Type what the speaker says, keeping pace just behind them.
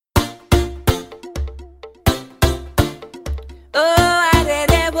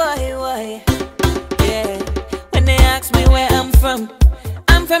from?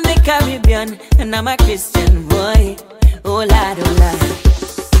 I'm from the Caribbean, and I'm a Christian boy. Oh lad, oh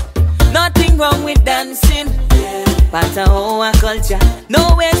lad. Nothing wrong with dancing, part of our culture.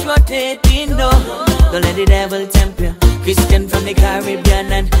 No ways rotating, no. Don't let the devil tempt you. Christian from the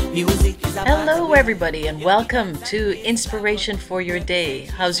Caribbean, and music is a Hello everybody, and welcome to Inspiration for Your Day.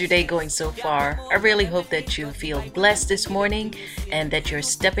 How's your day going so far? I really hope that you feel blessed this morning and that you're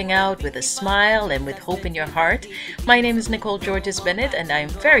stepping out with a smile and with hope in your heart. My name is Nicole Georges Bennett, and I'm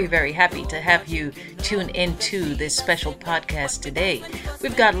very, very happy to have you tune into this special podcast today.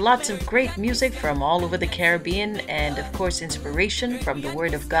 We've got lots of great music from all over the Caribbean and of course inspiration from the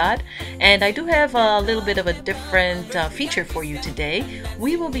Word of God. And I do have a little bit of a different feature for you today.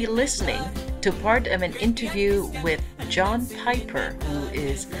 We will be listening to part of an interview with John Piper, who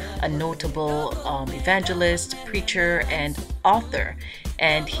is a notable evangelist, preacher, and author.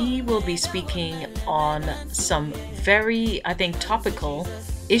 And he will be speaking on some very, I think, topical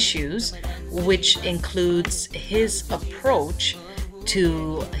issues, which includes his approach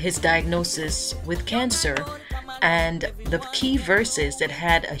to his diagnosis with cancer and the key verses that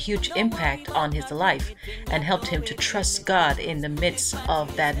had a huge impact on his life and helped him to trust God in the midst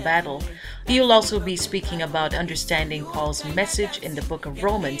of that battle. He'll also be speaking about understanding Paul's message in the book of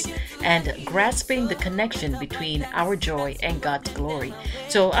Romans and grasping the connection between our joy and God's glory.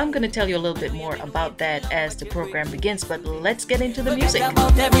 So I'm going to tell you a little bit more about that as the program begins, but let's get into the music.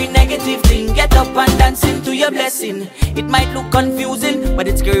 About every negative thing, get up and dance into your blessing. It might look confusing, but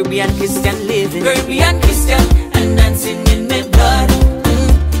it's Caribbean Christian living. Caribbean Christian and dancing in my blood.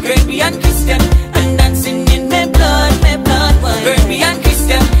 Caribbean Christian and dancing in my blood, my blood. Caribbean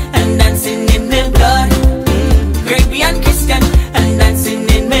Christian and dancing in my blood. Caribbean Christian and dancing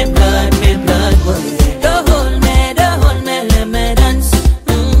in my blood, my blood. Don't hold me, let me dance.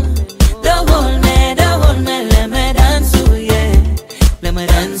 Don't hold me, let me dance. Oh yeah, let me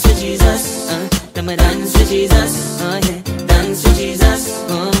dance with Jesus. Let me dance with Jesus. Oh yeah, dance with Jesus.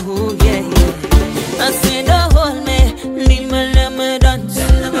 Oh yeah, yeah. I say don't hold me, leave me, let me dance.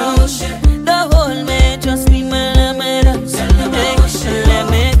 Don't hold me, just leave me, let me dance. Hey, let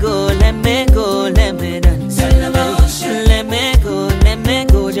me go, let me go, let me dance. Let me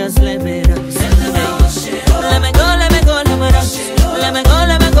go, just let me dance. Let me go, let me go, let me dance. Let me go,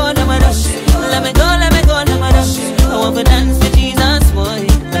 let me go, let me dance. Let me go, let me go, let me dance. I want to dance with Jesus, boy.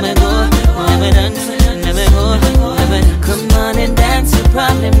 Let me go, let me dance. Let me go, let me come on and dance your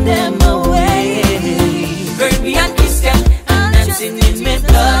problem them away. Caribbean Christian and dancing in my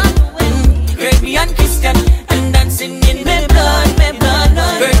blood. Caribbean Christian and dancing in my blood, my blood.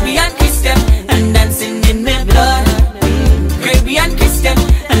 Caribbean Christian and dancing in my blood. Caribbean Christian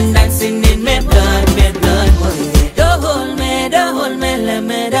and dancing in my blood, my blood. Don't hold me, let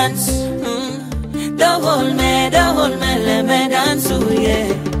me dance. Don't hold me, let me dance. Oh yeah,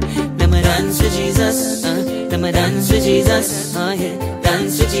 let me dance with Jesus. Let me dance with Jesus. Oh yeah,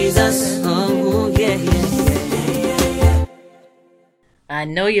 dance with Jesus. Oh yeah, yeah. I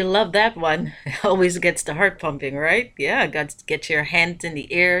know you love that one. It always gets the heart pumping, right? Yeah, got to get your hands in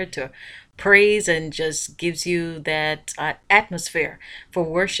the air to praise and just gives you that atmosphere for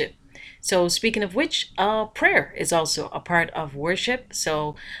worship. So speaking of which, prayer is also a part of worship.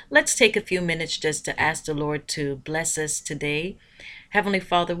 So let's take a few minutes just to ask the Lord to bless us today. Heavenly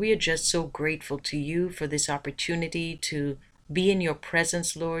Father, we are just so grateful to you for this opportunity to be in your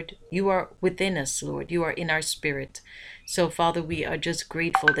presence, Lord. You are within us, Lord. You are in our spirit. So, Father, we are just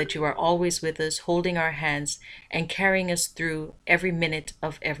grateful that you are always with us, holding our hands and carrying us through every minute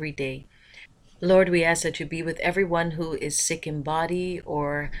of every day. Lord, we ask that you be with everyone who is sick in body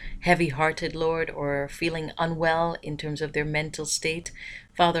or heavy-hearted, Lord, or feeling unwell in terms of their mental state.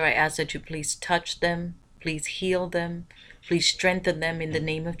 Father, I ask that you please touch them, please heal them, please strengthen them in the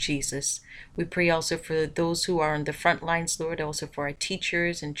name of Jesus. We pray also for those who are on the front lines, Lord, also for our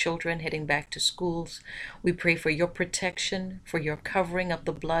teachers and children heading back to schools. We pray for your protection, for your covering of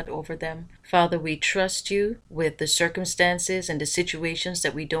the blood over them. Father, we trust you with the circumstances and the situations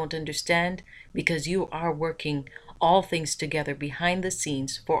that we don't understand, because you are working all things together behind the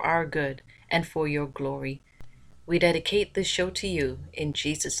scenes for our good and for your glory. We dedicate this show to you in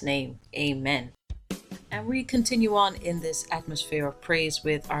Jesus' name. Amen. And we continue on in this atmosphere of praise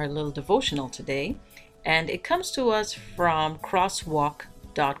with our little devotional today. And it comes to us from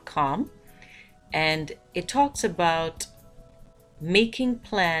crosswalk.com. And it talks about making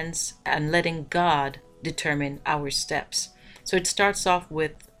plans and letting God determine our steps. So it starts off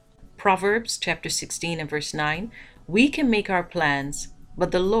with Proverbs chapter 16 and verse 9. We can make our plans,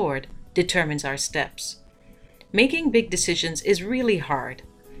 but the Lord determines our steps. Making big decisions is really hard.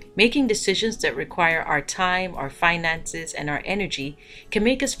 Making decisions that require our time, our finances, and our energy can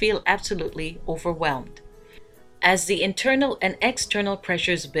make us feel absolutely overwhelmed. As the internal and external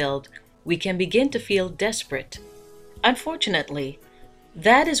pressures build, we can begin to feel desperate. Unfortunately,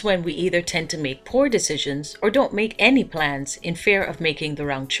 that is when we either tend to make poor decisions or don't make any plans in fear of making the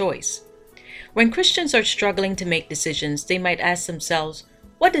wrong choice. When Christians are struggling to make decisions, they might ask themselves,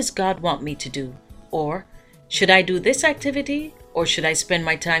 what does God want me to do? Or, should I do this activity or should I spend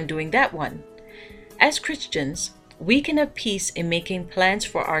my time doing that one? As Christians, we can have peace in making plans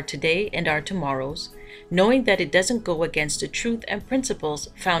for our today and our tomorrows, knowing that it doesn't go against the truth and principles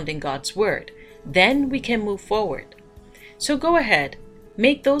found in God's Word. Then we can move forward. So go ahead,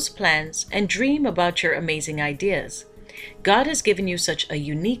 make those plans and dream about your amazing ideas. God has given you such a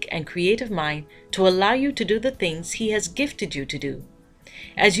unique and creative mind to allow you to do the things He has gifted you to do.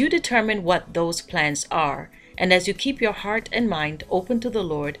 As you determine what those plans are, and as you keep your heart and mind open to the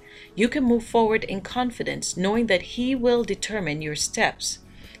Lord, you can move forward in confidence, knowing that He will determine your steps.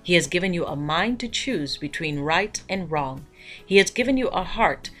 He has given you a mind to choose between right and wrong. He has given you a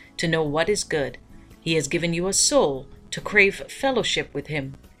heart to know what is good. He has given you a soul to crave fellowship with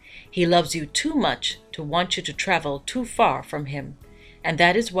Him. He loves you too much to want you to travel too far from Him. And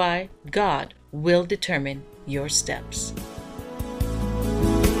that is why God will determine your steps.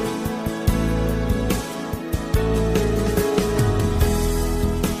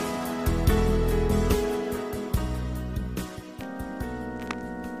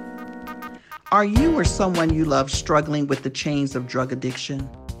 Are you or someone you love struggling with the chains of drug addiction?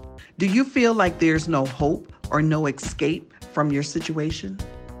 Do you feel like there's no hope or no escape from your situation?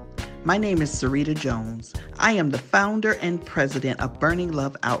 My name is Sarita Jones. I am the founder and president of Burning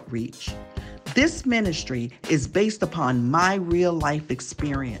Love Outreach. This ministry is based upon my real life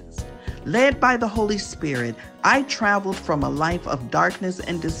experience. Led by the Holy Spirit, I traveled from a life of darkness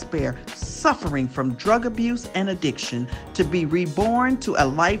and despair, suffering from drug abuse and addiction, to be reborn to a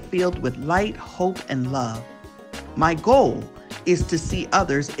life filled with light, hope, and love. My goal is to see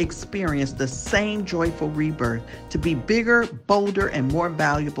others experience the same joyful rebirth, to be bigger, bolder, and more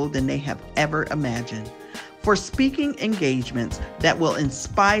valuable than they have ever imagined. For speaking engagements that will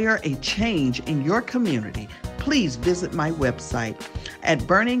inspire a change in your community, please visit my website at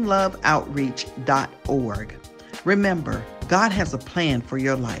burningloveoutreach.org. Remember, God has a plan for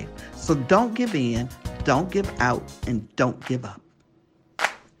your life, so don't give in, don't give out, and don't give up.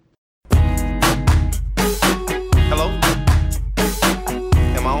 Hello?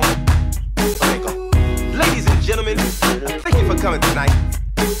 Am I on? Okay, go. Ladies and gentlemen, thank you for coming tonight.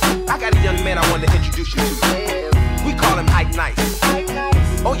 I got a young man I wanted to introduce you to. We call him Ike Nice.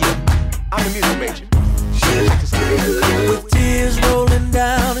 Oh yeah, I'm a music major. Check this out. With tears rolling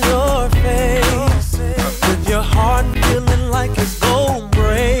down your face, with your heart feeling like it's gon'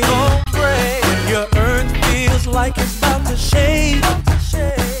 break, when your earth feels like it's about to shake,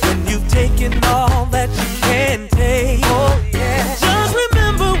 when you've taken all that you can take. Just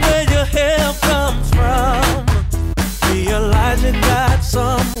remember where your help comes from. Realize you got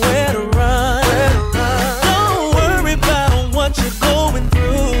somewhere to run. Don't worry about what you're going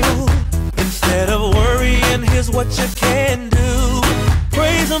through. Instead of worrying, here's what you can do.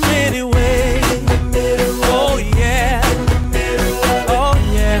 Praise Him anyway. Oh yeah. Oh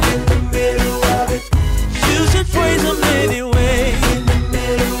yeah. You should praise Him anyway.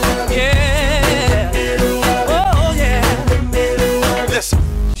 Yeah. Oh yeah. Listen.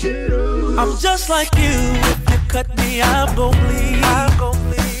 I'm just like you. If you cut me, I'm gon' bleed.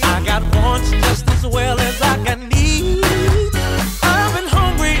 I got wants just as well as I got needs. I've been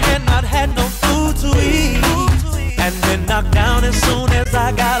hungry and not had no food to eat, and been knocked down as soon as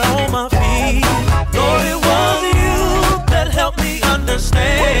I got on my feet. Lord, it was you that helped me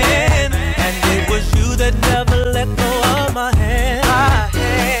understand, and it was you that never let go of my hand. I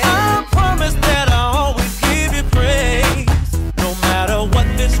promise that I'll always give you praise, no matter what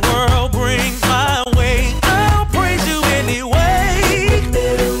this world brings my way. I'll praise you anyway.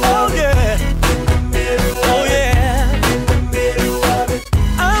 Oh yeah. Oh yeah.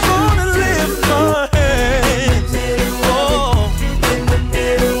 I'm gonna lift my hands. Oh,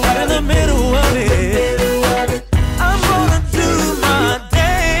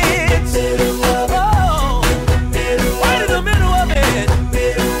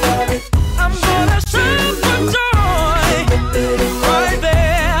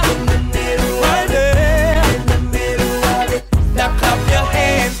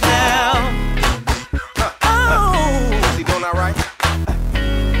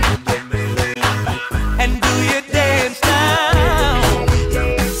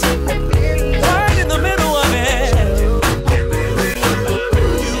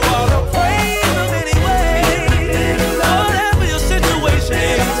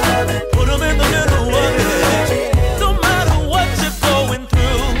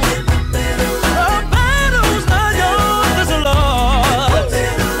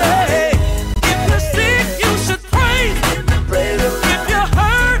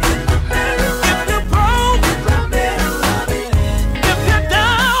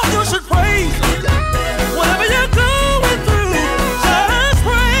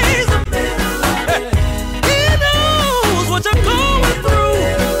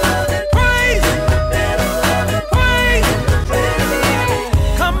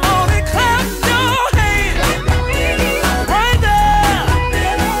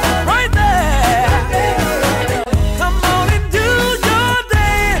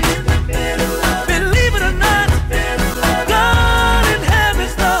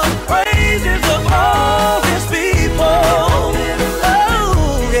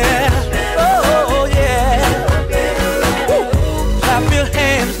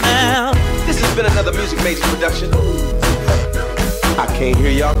 Major production. I can't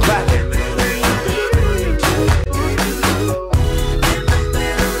hear y'all clapping.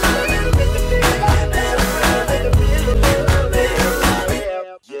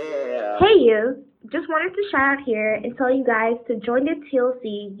 Hey you! Just wanted to shout out here and tell you guys to join the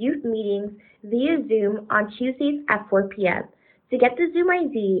TLC youth meetings via Zoom on Tuesdays at 4 p.m. To get the Zoom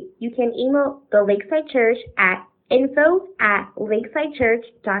ID, you can email the Lakeside Church at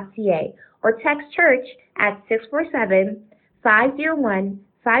info@lakesidechurch.ca or text church at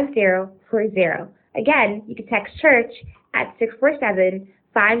 647-501-5040. Again, you can text church at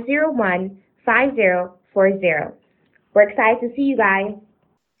 647-501-5040. We're excited to see you guys.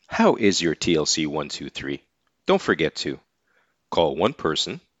 How is your TLC 123? Don't forget to call one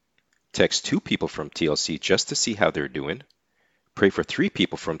person, text two people from TLC just to see how they're doing, pray for three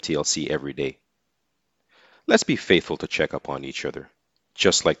people from TLC every day. Let's be faithful to check up on each other,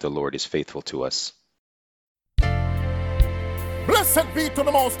 just like the Lord is faithful to us. Blessed be to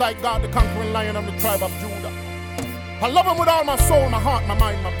the Most High God, the conquering Lion of the tribe of Judah. I love him with all my soul, my heart, my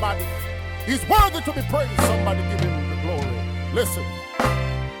mind, my body. He's worthy to be praised. Somebody give him the glory. Listen.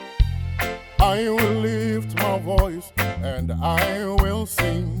 I will lift my voice and I will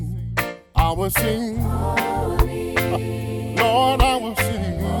sing. I will sing. Lord, I will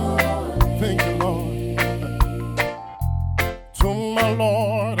sing. Thank you, Lord. To my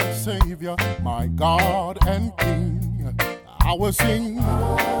Lord and Savior, my God and King, I will sing.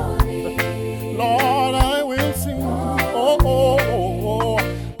 Lord, I will sing. Oh, oh, oh, oh.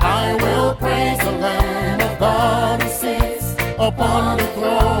 I will praise the Lamb of God who sits upon the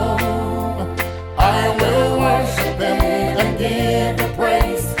throne. I will worship him and give the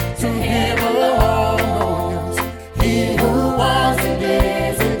praise to him alone. Oh, yes. He who was and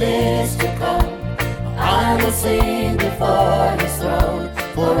is to come. I will sing before his throne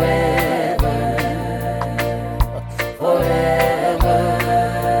forever, forever.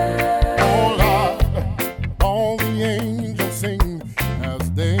 Oh Lord, all the angels sing as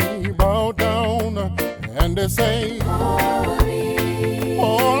they bow down and they say,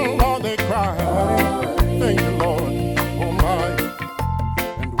 oh Lord, they cry. Thank you, Lord, oh my.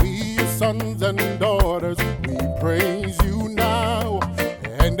 And we, your sons and daughters, we praise you now.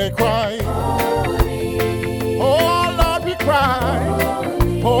 And they cry, oh Lord, we cry,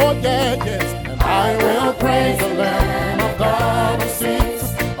 oh yeah, yes. And I will praise the Lamb of God who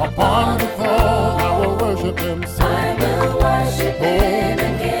sits upon the throne. I will worship him, say. I will worship him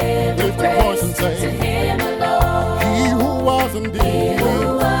and give the praise to him alone. He who was and is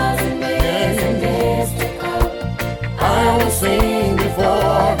to come. I will sing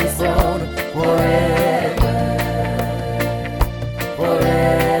before his throne forever,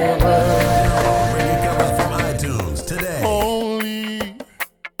 forever. Bring it coming from iTunes today. Holy,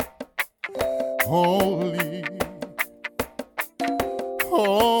 holy,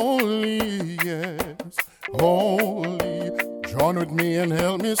 holy, yes, holy. Join with me and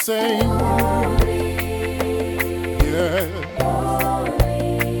help me sing. Yeah.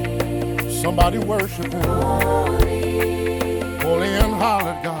 Somebody worship him. Holy and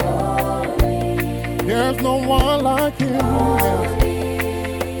holy God. There's no one like him. Yes.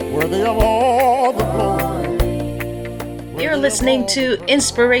 Worthy of all the glory. You're listening to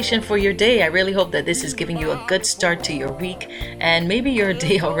Inspiration for Your Day. I really hope that this is giving you a good start to your week. And maybe your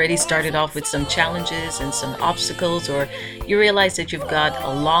day already started off with some challenges and some obstacles, or you realize that you've got a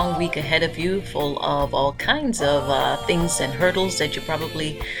long week ahead of you full of all kinds of things and hurdles that you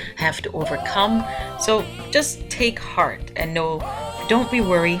probably have to overcome. So just take heart and know, don't be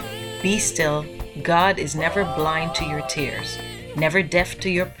worried, be still. God is never blind to your tears, never deaf to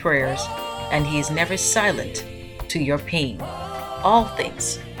your prayers, and he is never silent to your pain. All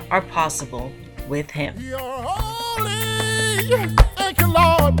things are possible with him. You are holy. Thank you,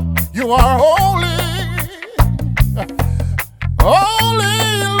 Lord. You are holy.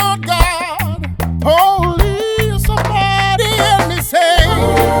 Holy, Lord God. Holy. Somebody help me say.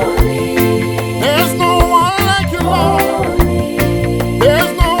 Holy. There's no one like you, Lord.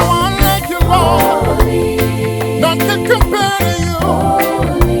 There's no one like you, Lord. None can compare to you.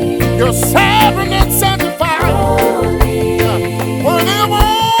 You're sovereign and sanctified. Worthy of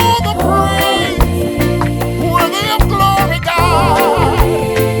all the praise, worthy of glory, God.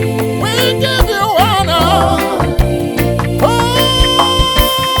 We give you honor. Holy,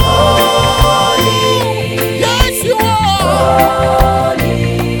 yes you are.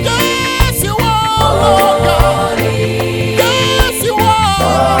 Yes you are, Lord God. Yes you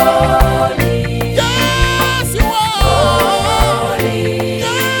are. Yes you are.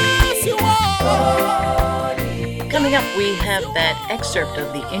 Yes you are. excerpt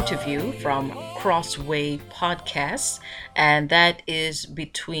of the interview from Crossway Podcasts, and that is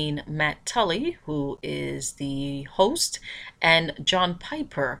between Matt Tully, who is the host, and John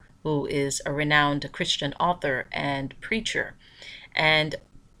Piper, who is a renowned Christian author and preacher. And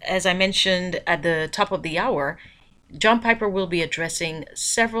as I mentioned at the top of the hour, John Piper will be addressing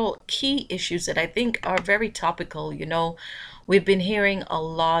several key issues that I think are very topical. You know, we've been hearing a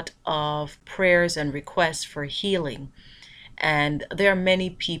lot of prayers and requests for healing. And there are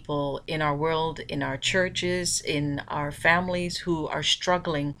many people in our world, in our churches, in our families who are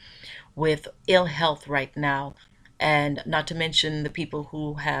struggling with ill health right now. And not to mention the people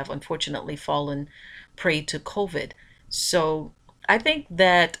who have unfortunately fallen prey to COVID. So I think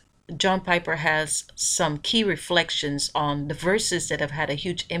that John Piper has some key reflections on the verses that have had a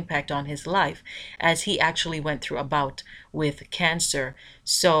huge impact on his life as he actually went through a bout with cancer.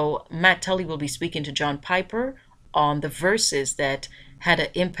 So Matt Tully will be speaking to John Piper on the verses that had an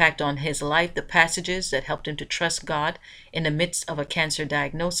impact on his life, the passages that helped him to trust God in the midst of a cancer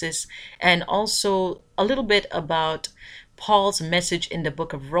diagnosis, and also a little bit about Paul's message in the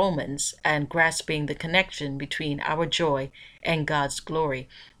book of Romans and grasping the connection between our joy and God's glory.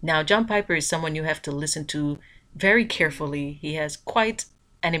 Now, John Piper is someone you have to listen to very carefully. He has quite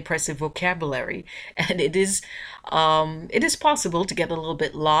an impressive vocabulary, and it is possible to get a little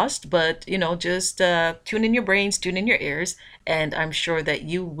bit lost, but just tune in your brains, tune in your ears, and I'm sure that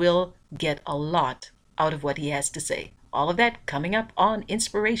you will get a lot out of what he has to say. All of that coming up on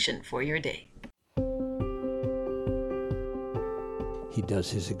Inspiration for Your Day. He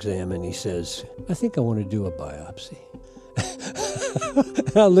does his exam and he says, I think I want to do a biopsy.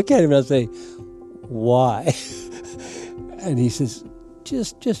 And I look at him and I say, why? And he says,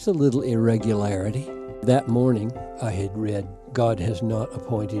 just a little irregularity. That morning, I had read, God has not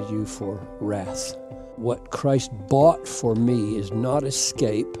appointed you for wrath. What Christ bought for me is not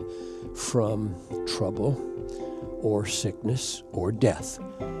escape from trouble or sickness or death.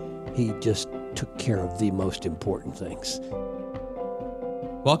 He just took care of the most important things.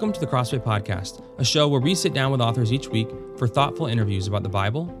 Welcome to the Crossway Podcast, a show where we sit down with authors each week for thoughtful interviews about the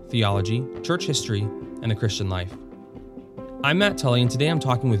Bible, theology, church history, and the Christian life. I'm Matt Tully, and today I'm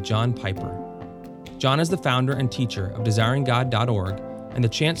talking with John Piper. John is the founder and teacher of DesiringGod.org and the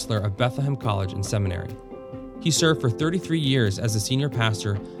chancellor of Bethlehem College and Seminary. He served for 33 years as the senior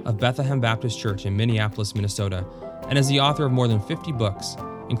pastor of Bethlehem Baptist Church in Minneapolis, Minnesota, and is the author of more than 50 books,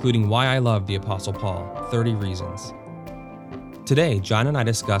 including Why I Love the Apostle Paul, 30 Reasons. Today, John and I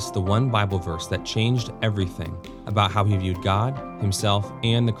discuss the one Bible verse that changed everything about how he viewed God, himself,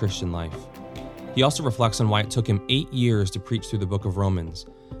 and the Christian life. He also reflects on why it took him 8 years to preach through the book of Romans,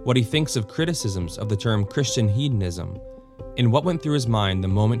 what he thinks of criticisms of the term Christian hedonism, and what went through his mind the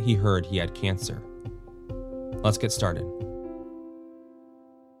moment he heard he had cancer. Let's get started.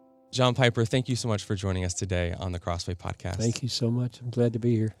 John Piper, thank you so much for joining us today on the Crossway Podcast. Thank you so much. I'm glad to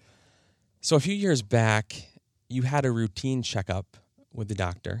be here. So a few years back, you had a routine checkup with the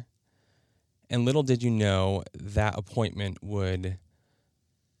doctor, and little did you know that appointment would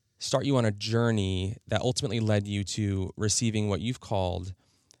start you on a journey that ultimately led you to receiving what you've called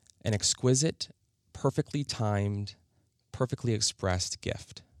an exquisite, perfectly timed, perfectly expressed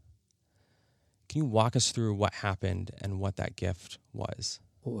gift. Can you walk us through what happened and what that gift was?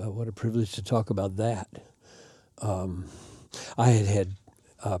 Well, what a privilege to talk about that. I had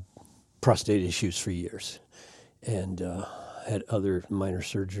prostate issues for years and had other minor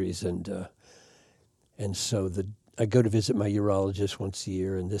surgeries, and so I go to visit my urologist once a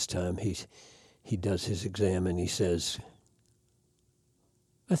year, and this time he does his exam and he says,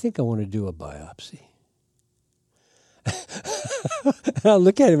 I think I want to do a biopsy. And I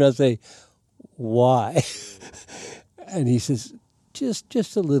look at him and I say, why? And he says,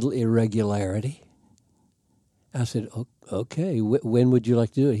 just a little irregularity. I said, okay, when would you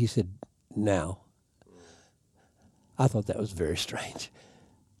like to do it? He said, now. I thought that was very strange.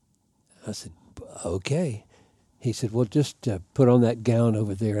 I said, okay. He said, well, just put on that gown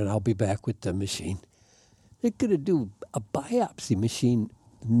over there and I'll be back with the machine. They're going to do a biopsy machine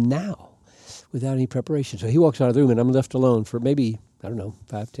now without any preparation. So he walks out of the room and I'm left alone for maybe,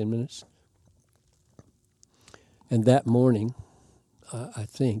 5-10 minutes. And that morning, I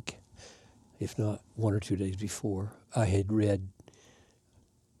think, if not 1 or 2 days before, I had read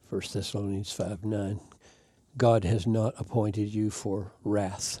 1 Thessalonians 5:9. God has not appointed you for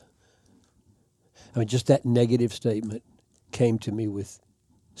wrath. I mean, just that negative statement came to me with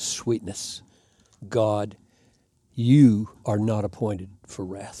sweetness. God, you are not appointed for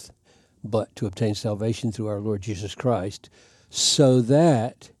wrath, but to obtain salvation through our Lord Jesus Christ, so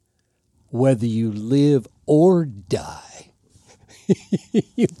that whether you live or die,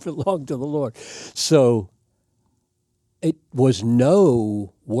 You belong to the Lord. So it was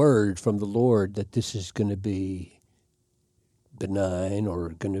no word from the Lord that this is going to be benign or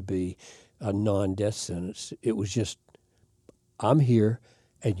going to be a non-death sentence. It was just, I'm here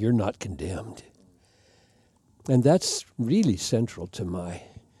and you're not condemned. And that's really central to my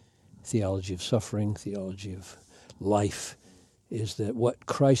theology of suffering, theology of life, is that what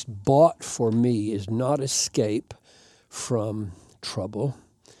Christ bought for me is not escape from trouble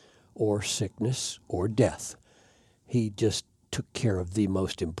or sickness or death. He just took care of the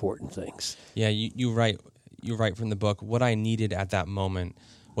most important things. Yeah, you write from the book, what I needed at that moment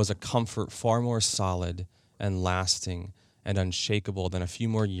was a comfort far more solid and lasting and unshakable than a few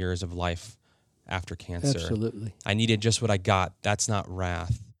more years of life after cancer. Absolutely. I needed just what I got. That's not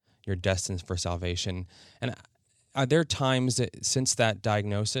wrath. You're destined for salvation. And are there times that since that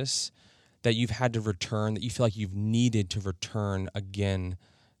diagnosis that you've had to return, that you feel like you've needed to return again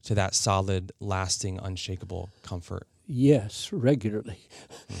to that solid, lasting, unshakable comfort? Yes, regularly.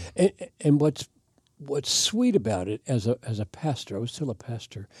 And what's sweet about it as a pastor, I was still a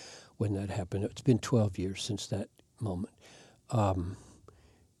pastor when that happened. It's been 12 years since that moment.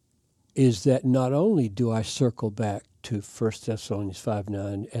 Is that not only do I circle back to 1 Thessalonians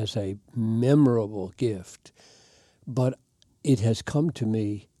 5:9 as a memorable gift, but it has come to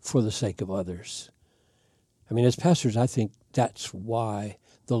me for the sake of others. I mean, as pastors, I think that's why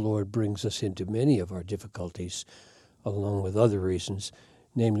the Lord brings us into many of our difficulties, along with other reasons,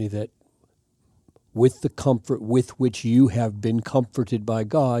 namely that with the comfort with which you have been comforted by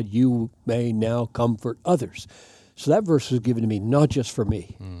God, you may now comfort others. So that verse was given to me not just for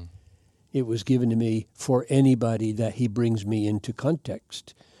me. It was given to me for anybody that he brings me into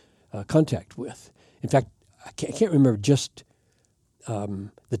contact with. In fact, I can't remember just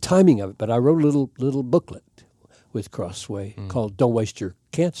the timing of it, but I wrote a little booklet with Crossway called "Don't Waste Your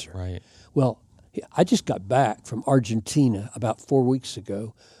Cancer." Right. Well, I just got back from Argentina about 4 weeks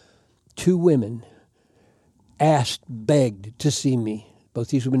ago. 2 women begged to see me. Both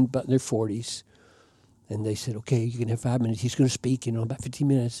these women about in their 40s. And they said, okay, you can have 5 minutes. He's going to speak, about 15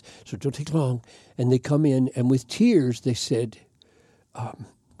 minutes, so don't take long. And they come in, and with tears, they said,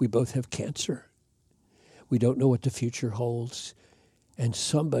 we both have cancer. We don't know what the future holds. And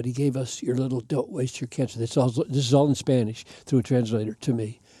somebody gave us your little "Don't Waste Your Cancer." This is all in Spanish through a translator to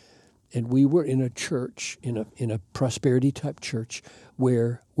me. And we were in a church, in a prosperity-type church,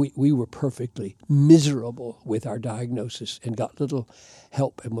 where we were perfectly miserable with our diagnosis and got little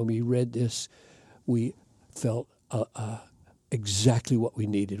help. And when we read this, we felt exactly what we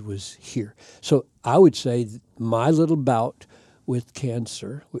needed was here. So I would say my little bout with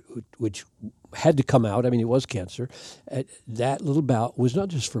cancer, which had to come out, I mean, it was cancer, that little bout was not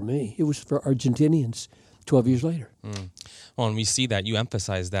just for me, it was for Argentinians 12 years later. Well, and we see that, you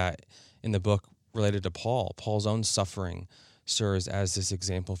emphasize that in the book related to Paul. Paul's own suffering serves as this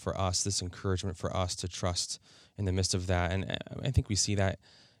example for us, this encouragement for us to trust in the midst of that. And I think we see that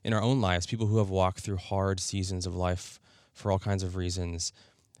in our own lives, people who have walked through hard seasons of life for all kinds of reasons.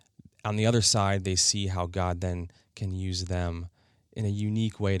 On the other side, they see how God then can use them in a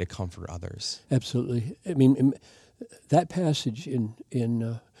unique way to comfort others. Absolutely. I mean, that passage in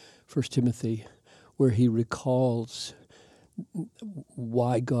 1 Timothy where he recalls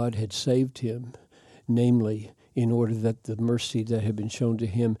why God had saved him, namely in order that the mercy that had been shown to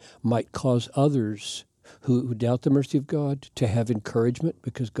him might cause others who doubt the mercy of God to have encouragement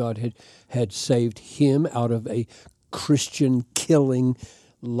because God had saved him out of a Christian-killing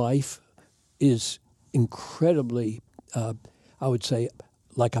life, is incredibly, I would say,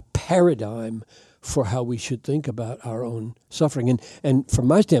 like a paradigm for how we should think about our own suffering. And from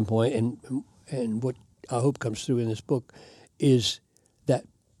my standpoint, and what I hope comes through in this book, is that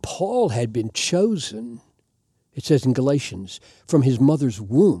Paul had been chosen, it says in Galatians, from his mother's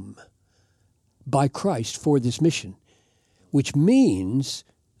womb by Christ for this mission, which means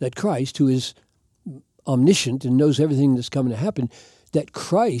that Christ, who is omniscient and knows everything that's coming to happen, that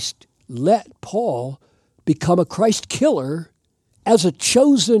Christ let Paul become a Christ killer as a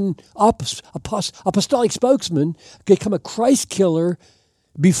chosen apostolic spokesman, become a Christ killer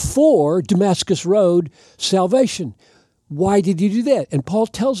before Damascus Road salvation. Why did he do that? And Paul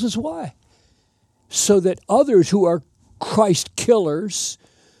tells us why. So that others who are Christ killers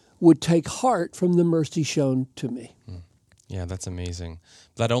would take heart from the mercy shown to me. Yeah, that's amazing.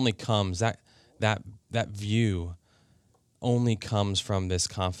 That only comes, that view only comes from this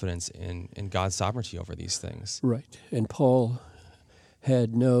confidence in God's sovereignty over these things. Right. And Paul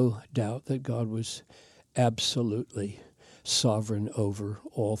had no doubt that God was absolutely sovereign over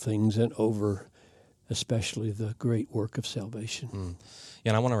all things and over especially the great work of salvation. Yeah,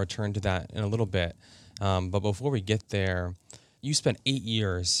 and I want to return to that in a little bit. But before we get there, you spent 8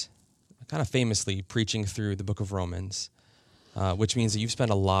 years kind of famously preaching through the book of Romans, which means that you've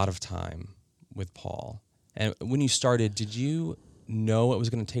spent a lot of time with Paul. And when you started, did you know it was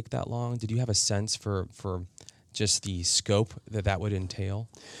going to take that long? Did you have a sense for just the scope that would entail?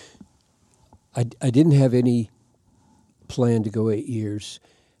 I didn't have any plan to go 8 years,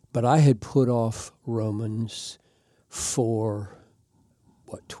 but I had put off Romans for,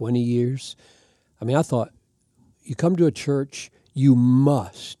 20 years? I mean, I thought, you come to a church, you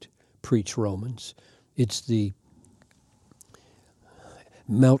must preach Romans. It's the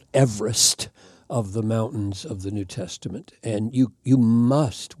Mount Everest of the mountains of the New Testament, and you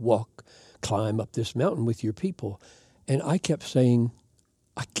must climb up this mountain with your people. And I kept saying,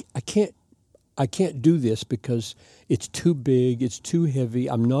 I can't do this because it's too big, it's too heavy,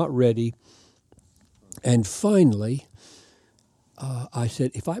 I'm not ready. And finally, I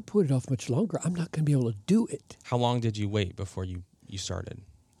said, if I put it off much longer, I'm not going to be able to do it. How long did you wait before you started?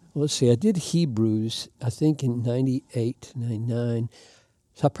 Well, let's see, I did Hebrews, I think in 98, 99.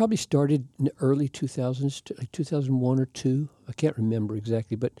 So I probably started in the early 2000s, like 2001 or 2. I can't remember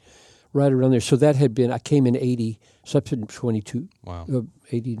exactly, but right around there. So that had been, I came in 80, so I've been 22. Wow.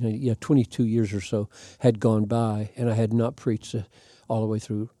 80, 90, 22 years or so had gone by, and I had not preached all the way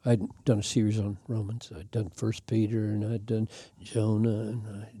through. I'd done a series on Romans. I'd done 1 Peter, and I'd done Jonah, and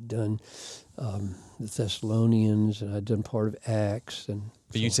I'd done the Thessalonians, and I'd done part of Acts.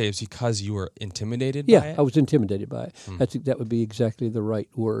 But you'd say it's because you were intimidated by it? Yeah, I was intimidated by it. I think that would be exactly the right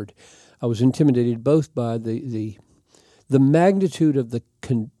word. I was intimidated both by the magnitude of the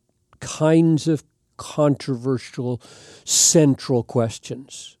kinds of controversial central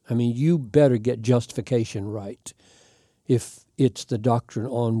questions. I mean, you better get justification right if it's the doctrine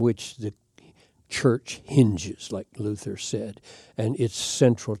on which the church hinges, like Luther said, and it's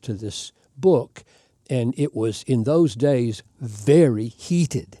central to this book. And it was, in those days, very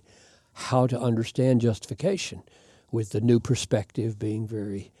heated how to understand justification, with the new perspective being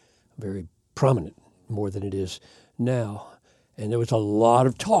very, very prominent, more than it is now. And there was a lot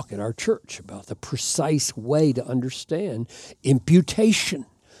of talk at our church about the precise way to understand imputation.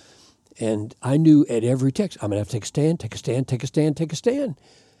 And I knew at every text, I'm going to have to take a stand, take a stand, take a stand, take a stand.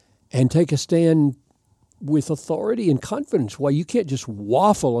 And take a stand with authority and confidence. Why, you can't just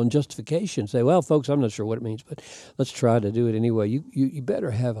waffle on justification and say, well, folks, I'm not sure what it means, but let's try to do it anyway. You better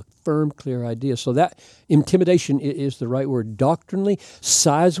have a firm, clear idea. So that intimidation is the right word. Doctrinally,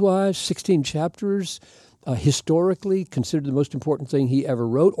 size-wise, 16 chapters, historically considered the most important thing he ever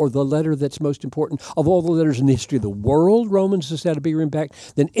wrote, or the letter that's most important of all the letters in the history of the world. Romans has had a bigger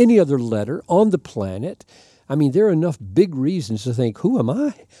impact than any other letter on the planet. I mean, there are enough big reasons to think, who am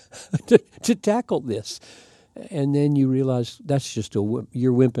I to tackle this? And then you realize that's just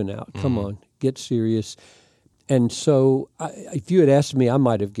you're wimping out. Come on, get serious. And so if you had asked me, I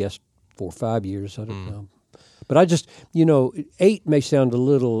might have guessed 4 or 5 years. I don't know. But I just, 8 may sound a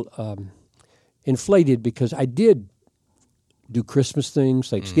little inflated, because I did do Christmas things,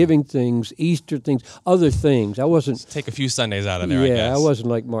 Thanksgiving things, Easter things, other things. I wasn't... Let's take a few Sundays out of there, I guess. Yeah, I wasn't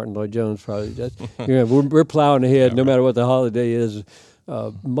like Martin Lloyd-Jones, probably. We're plowing ahead no matter what the holiday is.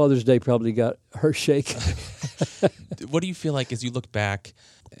 Mother's Day probably got her shake. What do you feel like as you look back,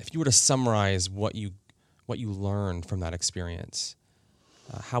 if you were to summarize what you learned from that experience,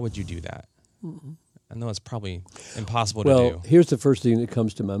 how would you do that? I know it's probably impossible to do. Well, here's the first thing that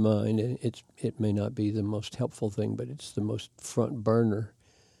comes to my mind, and it may not be the most helpful thing, but it's the most front burner.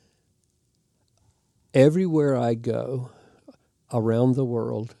 Everywhere I go around the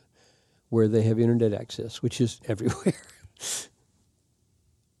world where they have internet access, which is everywhere,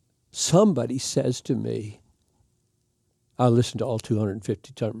 somebody says to me, I listened to all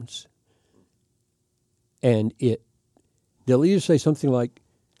 250 sermons, and they'll either say something like,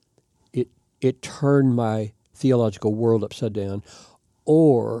 it turned my theological world upside down,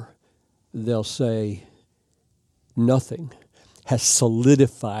 or they'll say, nothing has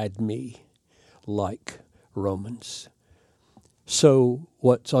solidified me like Romans. So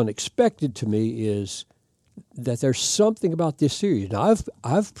what's unexpected to me is that there's something about this series. Now,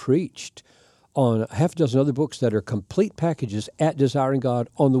 I've preached on a half a dozen other books that are complete packages at Desiring God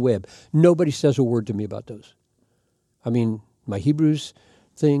on the web. Nobody says a word to me about those. I mean, my Hebrews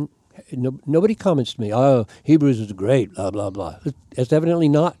thing, nobody comments to me, oh, Hebrews is great, blah, blah, blah. It's evidently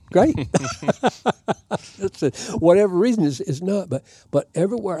not great. Whatever reason is not. But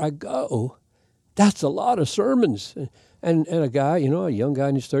everywhere I go, that's a lot of sermons. And a guy, a young guy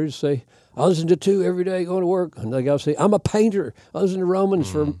in his 30s say, I listen to 2 every day going to work. Another guy will say, I'm a painter. I listen to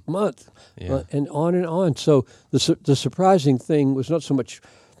Romans for a month. Yeah. And on and on. So the surprising thing was not so much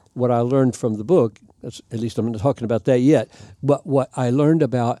what I learned from the book, at least I'm not talking about that yet, but what I learned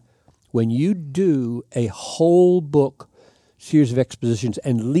about when you do a whole book, series of expositions,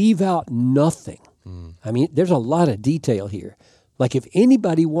 and leave out nothing. I mean, there's a lot of detail here. Like if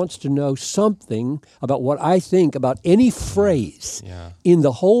anybody wants to know something about what I think about any phrase in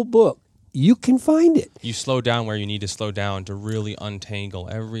the whole book, you can find it. You slow down where you need to slow down to really untangle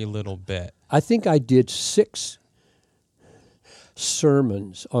every little bit. I think I did 6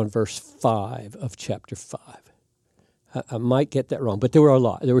 sermons on verse 5 of chapter 5. I might get that wrong, but there were a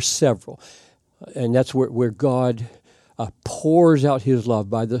lot. There were several. And that's where God pours out his love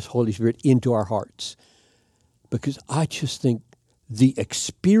by the Holy Spirit into our hearts. Because I just think the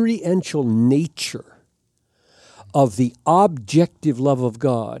experiential nature of the objective love of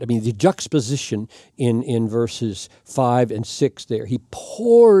God, I mean, the juxtaposition in verses 5 and 6 there, he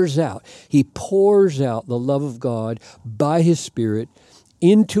pours out the love of God by his Spirit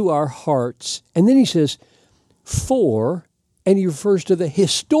into our hearts. And then he says, and he refers to the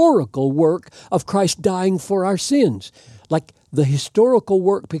historical work of Christ dying for our sins. Like the historical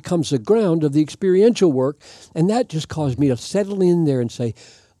work becomes the ground of the experiential work, and that just caused me to settle in there and say,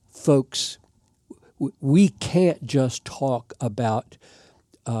 folks, we can't just talk about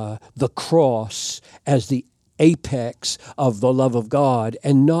the cross as the apex of the love of God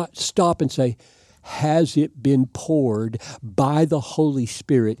and not stop and say, has it been poured by the Holy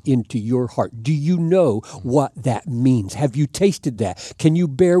Spirit into your heart? Do you know what that means? Have you tasted that? Can you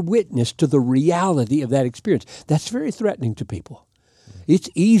bear witness to the reality of that experience? That's very threatening to people. It's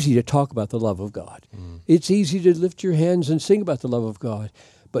easy to talk about the love of God. It's easy to lift your hands and sing about the love of God.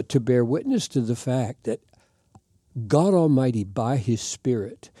 But to bear witness to the fact that God Almighty, by his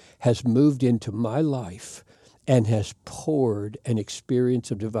Spirit, has moved into my life and has poured an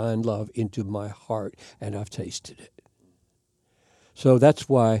experience of divine love into my heart, and I've tasted it. So that's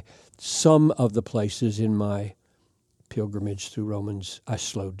why some of the places in my pilgrimage through Romans, I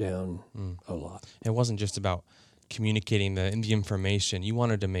slowed down a lot. It wasn't just about communicating the information. You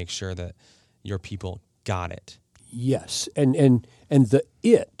wanted to make sure that your people got it. Yes, and the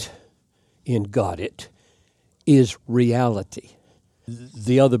it in got it is reality.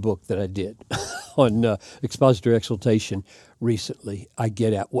 The other book that I did on expository exaltation recently, I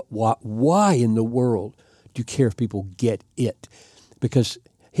get at why in the world do you care if people get it? Because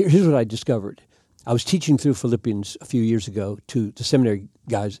here's what I discovered. I was teaching through Philippians a few years ago to the seminary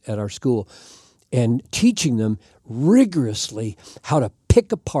guys at our school and teaching them rigorously how to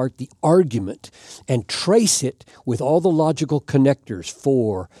pick apart the argument and trace it with all the logical connectors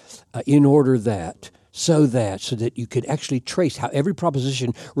for, in order that, so that you could actually trace how every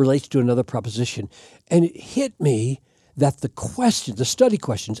proposition relates to another proposition. And it hit me that the study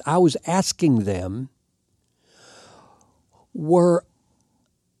questions I was asking them were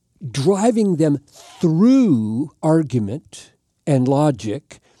driving them through argument and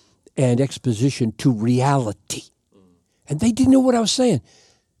logic and exposition to reality. And they didn't know what I was saying.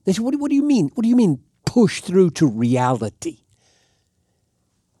 They said, what do you mean? What do you mean push through to reality?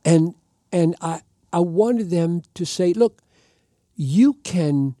 And I wanted them to say, look, you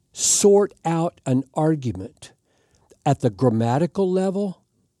can sort out an argument at the grammatical level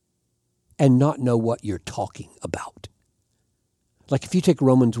and not know what you're talking about. Like if you take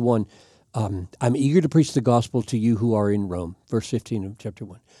Romans 1, I'm eager to preach the gospel to you who are in Rome, verse 15 of chapter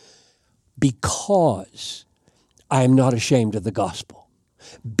 1, because I am not ashamed of the gospel,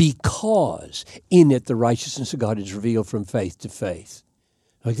 because in it the righteousness of God is revealed from faith to faith.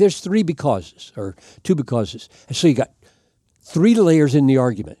 Like there's 3 becauses, or 2 becauses. And so you got 3 layers in the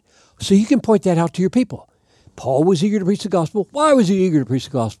argument. So you can point that out to your people. Paul was eager to preach the gospel. Why was he eager to preach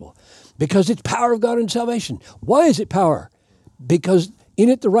the gospel? Because it's power of God in salvation. Why is it power? Because in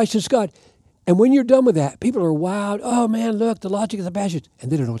it the righteousness of God. And when you're done with that, people are wowed. Oh man, look, the logic of the passage.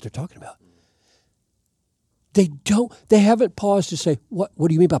 And they don't know what they're talking about. They haven't paused to say, what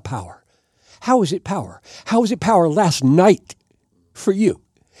do you mean by power? How is it power? How is it power last night for you?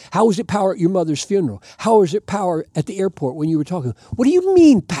 How was it power at your mother's funeral? How was it power at the airport when you were talking? What do you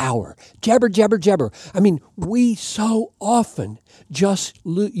mean power? Jabber, jabber, jabber. I mean, we so often just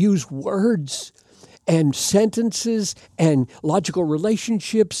use words and sentences and logical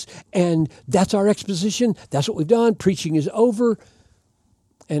relationships, and that's our exposition. That's what we've done. Preaching is over.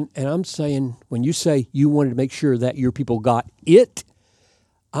 And I'm saying, when you say you wanted to make sure that your people got it,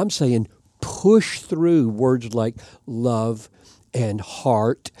 I'm saying push through words like love and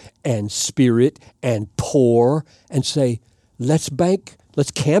heart and spirit and pour and say, let's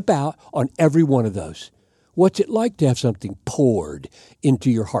camp out on every one of those. What's it like to have something poured into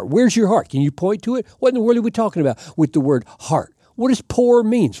your heart? Where's your heart? Can you point to it? What in the world are we talking about with the word heart? What does pour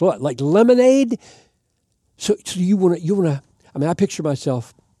mean? So what, like lemonade? So you want to, I picture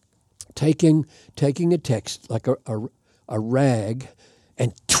myself taking a text like a rag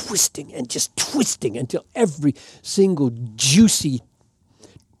and twisting until every single juicy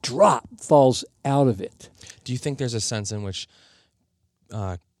drop falls out of it. Do you think there's a sense in which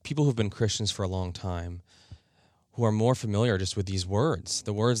people who've been Christians for a long time, who are more familiar just with these words,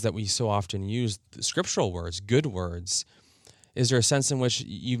 the words that we so often use, the scriptural words, good words, is there a sense in which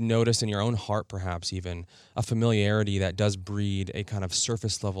you've noticed in your own heart, perhaps even, a familiarity that does breed a kind of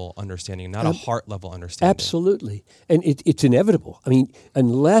surface-level understanding, not a heart-level understanding? Absolutely. And it's inevitable. I mean,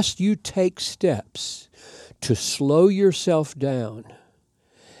 unless you take steps to slow yourself down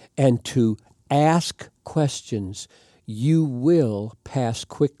and to ask questions, you will pass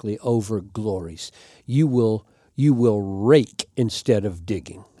quickly over glories. You will rake instead of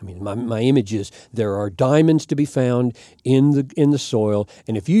digging. I mean, my image is there are diamonds to be found in the soil,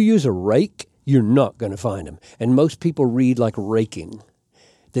 and if you use a rake, you're not going to find them. And most people read like raking.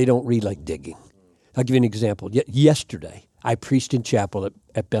 They don't read like digging. I'll give you an example. Yesterday, I preached in chapel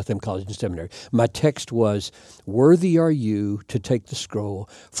at Bethlehem College and Seminary. My text was, "Worthy are you to take the scroll,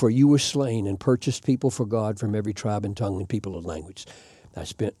 for you were slain and purchased people for God from every tribe and tongue and people and language." I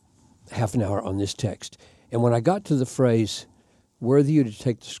spent half an hour on this text. And when I got to the phrase, "Worthy you to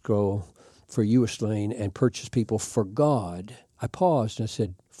take the scroll, for you were slain and purchased people for God," I paused and I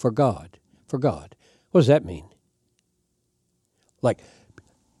said, "For God, for God." What does that mean? Like,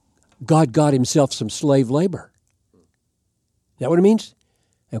 God got himself some slave labor. Is that what it means?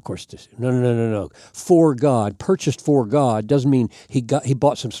 And of course, no. For God, purchased for God, doesn't mean he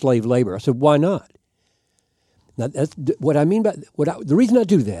bought some slave labor. I said, why not? Now, that's what I mean by the reason I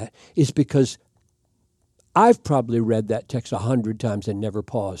do that is because I've probably read that text 100 times and never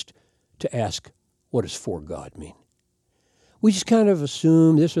paused to ask, what does for God mean? We just kind of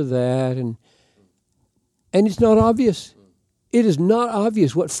assume this or that, and it's not obvious. It is not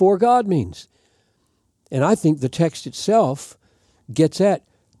obvious what for God means. And I think the text itself gets at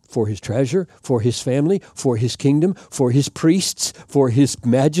for his treasure, for his family, for his kingdom, for his priests, for his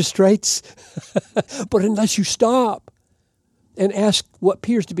magistrates. But unless you stop and ask what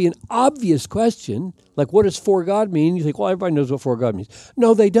appears to be an obvious question, like what does for God mean? You think, well, everybody knows what for God means.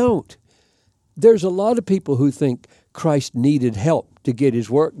 No, they don't. There's a lot of people who think Christ needed help to get his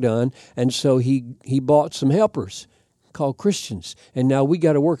work done, and so he bought some helpers called Christians. And now we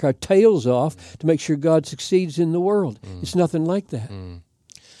got to work our tails off to make sure God succeeds in the world. It's nothing like that.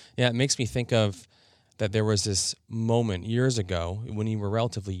 Yeah, it makes me think of that there was this moment years ago when you were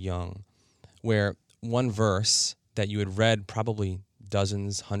relatively young where one verse that you had read probably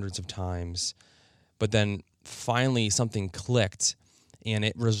dozens, hundreds of times, but then finally something clicked and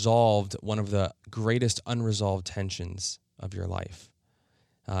it resolved one of the greatest unresolved tensions of your life,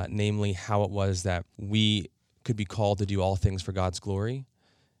 namely how it was that we could be called to do all things for God's glory,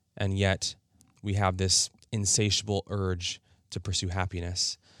 and yet we have this insatiable urge to pursue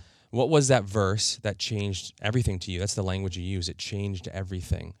happiness. What was that verse that changed everything to you? That's the language you use. It changed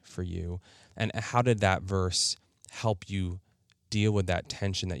everything for you. And how did that verse help you deal with that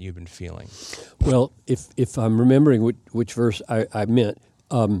tension that you've been feeling? Well, if I'm remembering which verse I meant,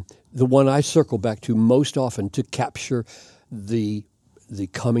 the one I circle back to most often to capture the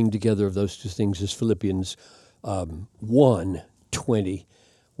coming together of those two things is Philippians 1:20,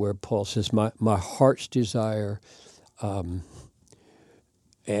 where Paul says, my heart's desire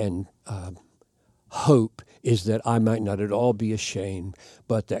and hope is that I might not at all be ashamed,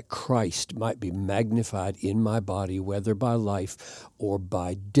 but that Christ might be magnified in my body, whether by life or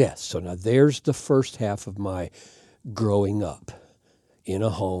by death. So now there's the first half of my growing up in a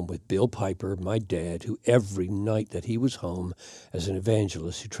home with Bill Piper, my dad, who every night that he was home as an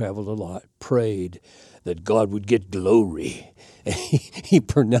evangelist who traveled a lot, prayed that God would get glory. He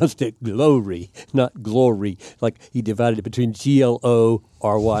pronounced it glory, not glory. Like he divided it between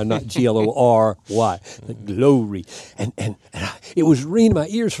G-L-O-R-Y, not G-L-O-R-Y. Glory. And it was ringing in my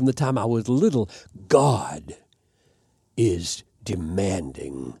ears from the time I was little. God is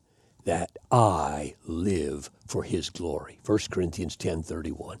demanding that I live for his glory. 1 Corinthians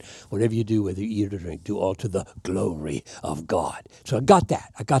 10:31. Whatever you do, whether you eat or drink, do all to the glory of God. So I got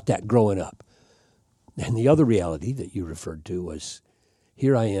that growing up. And the other reality that you referred to was,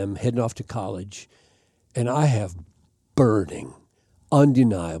 here I am heading off to college, and I have burning,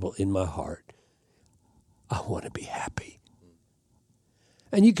 undeniable in my heart, I want to be happy.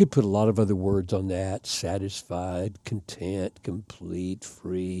 And you could put a lot of other words on that: satisfied, content, complete,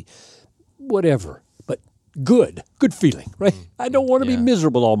 free, whatever. But good feeling, right? I don't want to be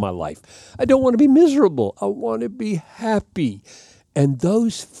miserable all my life. I don't want to be miserable. I want to be happy. And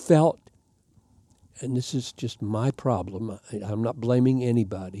those felt, and this is just my problem, I'm not blaming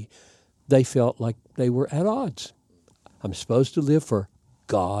anybody, they felt like they were at odds. I'm supposed to live for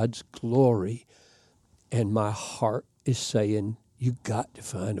God's glory, and my heart is saying, you got to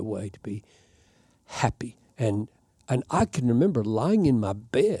find a way to be happy. And I can remember lying in my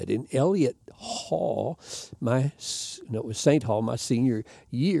bed in Elliott Hall, it was St. Hall, my senior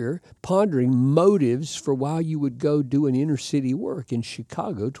year, pondering motives for why you would go do an inner city work in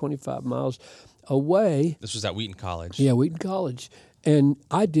Chicago, 25 miles away. This was at Wheaton College. Yeah, Wheaton College. And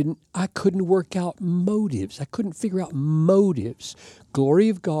I couldn't work out motives. I couldn't figure out motives. Glory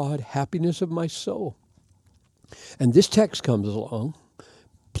of God, happiness of my soul. And this text comes along,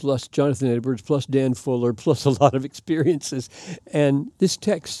 plus Jonathan Edwards, plus Dan Fuller, plus a lot of experiences. And this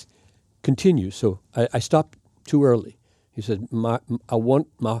text continues. So I stopped too early. He said, I want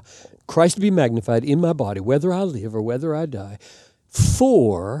my Christ to be magnified in my body, whether I live or whether I die.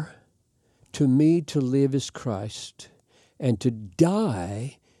 For to me to live is Christ, and to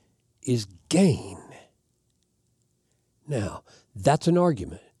die is gain. Now, that's an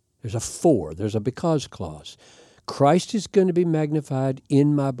argument. There's a for, there's a because clause. Christ is going to be magnified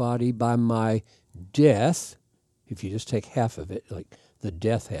in my body by my death, if you just take half of it, like the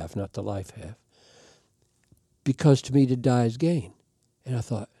death half, not the life half, because to me to die is gain. And I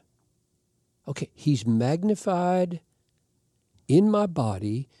thought, okay, he's magnified in my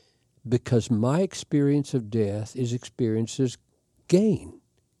body because my experience of death is experienced as gain.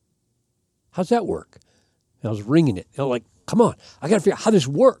 How's that work? And I was ringing it. I'm like, come on, I got to figure out how this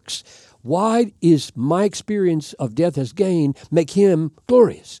works. Why is my experience of death as gain make him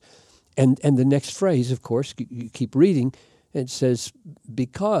glorious? And the next phrase, of course, you keep reading, and it says,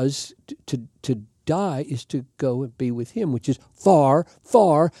 because to die is to go and be with him, which is far,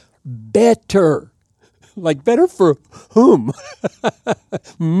 far better. Like better for whom?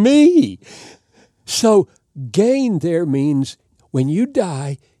 Me. So gain there means when you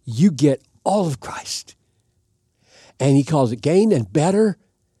die, you get all of Christ. And he calls it gain and better.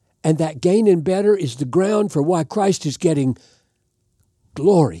 And that gain and better is the ground for why Christ is getting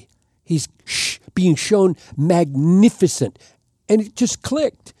glory. He's being shown magnificent. And it just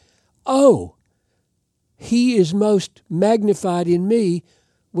clicked. Oh, he is most magnified in me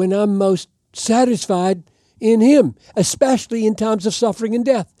when I'm most satisfied in him, especially in times of suffering and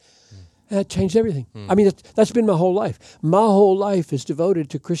death. That changed everything. I mean, that's been my whole life. My whole life is devoted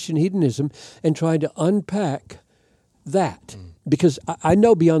to Christian hedonism and trying to unpack that. Because I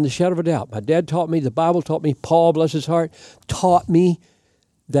know beyond the shadow of a doubt, my dad taught me, the Bible taught me, Paul, bless his heart, taught me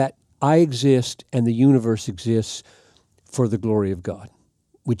that I exist and the universe exists for the glory of God,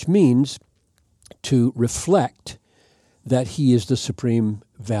 which means to reflect that he is the supreme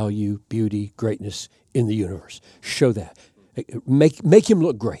value, beauty, greatness in the universe. Show that. Make him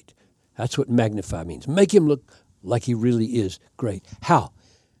look great. That's what magnify means. Make him look like he really is great. How?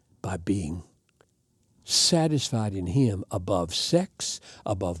 By being satisfied in him above sex,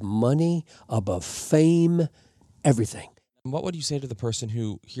 above money, above fame, everything. What would you say to the person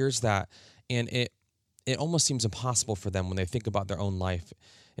who hears that and it almost seems impossible for them when they think about their own life?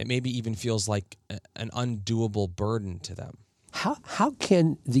 It maybe even feels like an undoable burden to them. How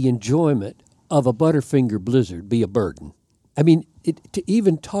can the enjoyment of a Butterfinger Blizzard be a burden? I mean, to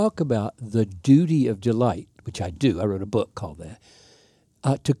even talk about the duty of delight, which I do, I wrote a book called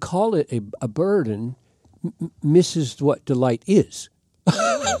that, to call it a burden misses what delight is.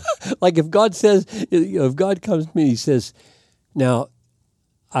 Like if God says, if God comes to me and he says, now,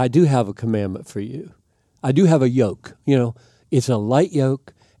 I do have a commandment for you. I do have a yoke. It's a light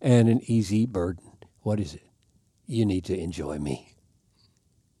yoke and an easy burden. What is it? You need to enjoy me.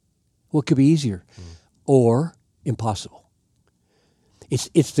 What could be easier or impossible?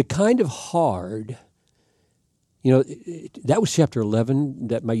 It's the kind of hard, that was chapter 11,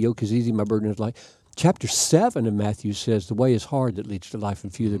 that my yoke is easy, my burden is light. Chapter 7 of Matthew says the way is hard that leads to life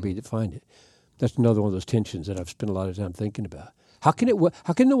and few there be that find it. That's another one of those tensions that I've spent a lot of time thinking about. How can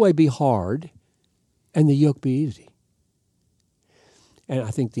the way be hard and the yoke be easy? And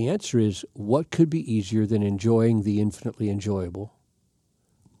I think the answer is, what could be easier than enjoying the infinitely enjoyable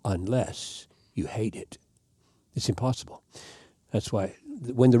unless you hate it? It's impossible. That's why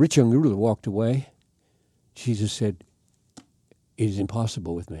when the rich young ruler walked away, Jesus said, it is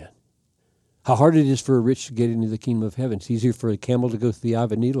impossible with man. how hard it is for a rich to get into the kingdom of heaven. It's easier for a camel to go through the eye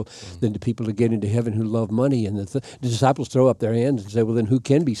of a needle than to people to get into heaven who love money. And the disciples throw up their hands and say, well, then who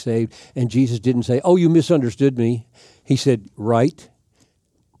can be saved? And Jesus didn't say, oh, you misunderstood me. He said, right,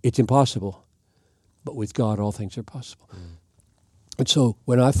 it's impossible. But with God, all things are possible. And so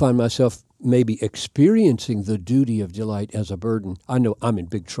when I find myself maybe experiencing the duty of delight as a burden, I know I'm in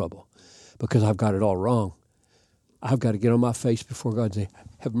big trouble because I've got it all wrong. I've got to get on my face before God and say,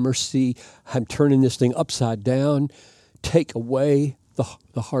 have mercy. I'm turning this thing upside down. Take away the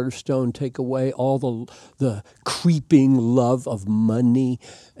heart of stone. Take away all the creeping love of money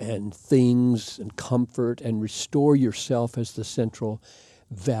and things and comfort, and restore yourself as the central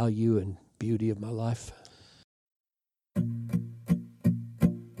value and beauty of my life.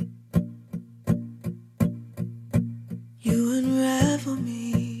 You unravel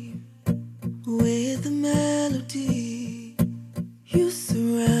me with a melody. You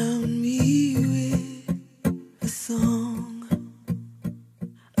surround me with a song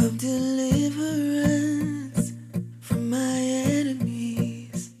of deliverance from my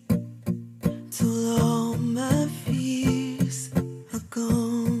enemies, till all my fears are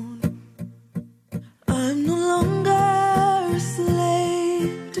gone. I'm no longer a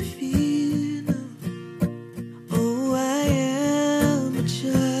slave to fear. Oh, I am a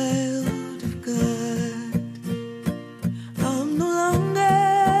child of God. I'm no longer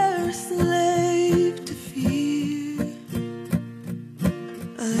a slave to fear.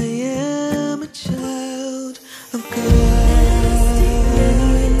 I am a child of God.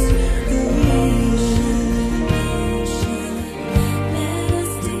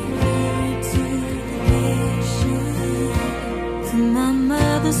 From my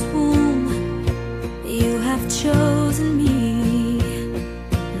mother's womb, you have chosen me.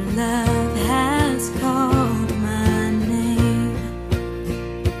 Love has called my name.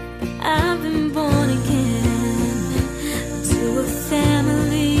 I've been born again to a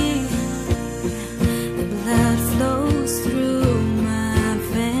family. The blood flows through my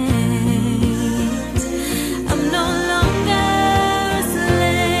veins. I'm no longer a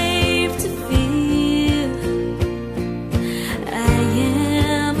slave to fear. I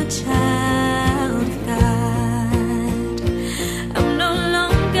am a child of God. I'm no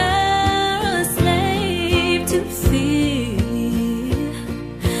longer a slave to fear.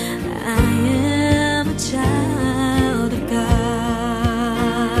 I am a child of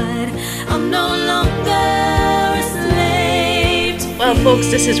God. I'm no longer a slave to Well, folks,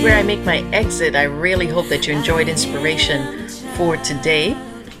 this is where I make my exit. I really hope that you enjoyed inspiration for today.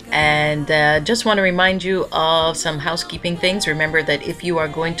 And just want to remind you of some housekeeping things. Remember that if you are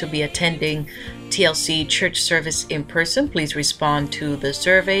going to be attending TLC church service in person, please respond to the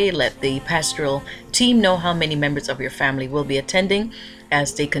survey. Let the pastoral team know how many members of your family will be attending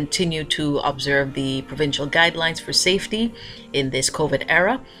as they continue to observe the provincial guidelines for safety in this COVID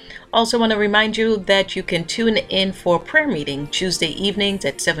era. Also want to remind you that you can tune in for prayer meeting Tuesday evenings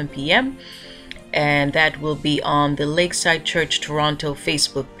at 7 p.m. and that will be on the Lakeside Church Toronto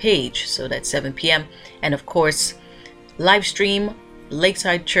Facebook page. So that's 7 p.m. And of course, live stream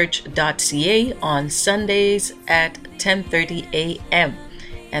lakesidechurch.ca on Sundays at 10:30 a.m.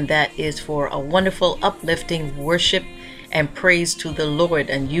 And that is for a wonderful, uplifting worship and praise to the Lord,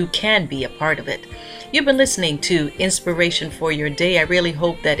 and you can be a part of it. You've been listening to Inspiration for Your Day. I really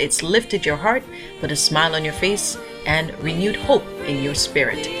hope that it's lifted your heart, put a smile on your face, and renewed hope in your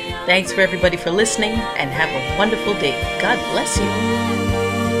spirit. Thanks for everybody for listening, and have a wonderful day. God bless you.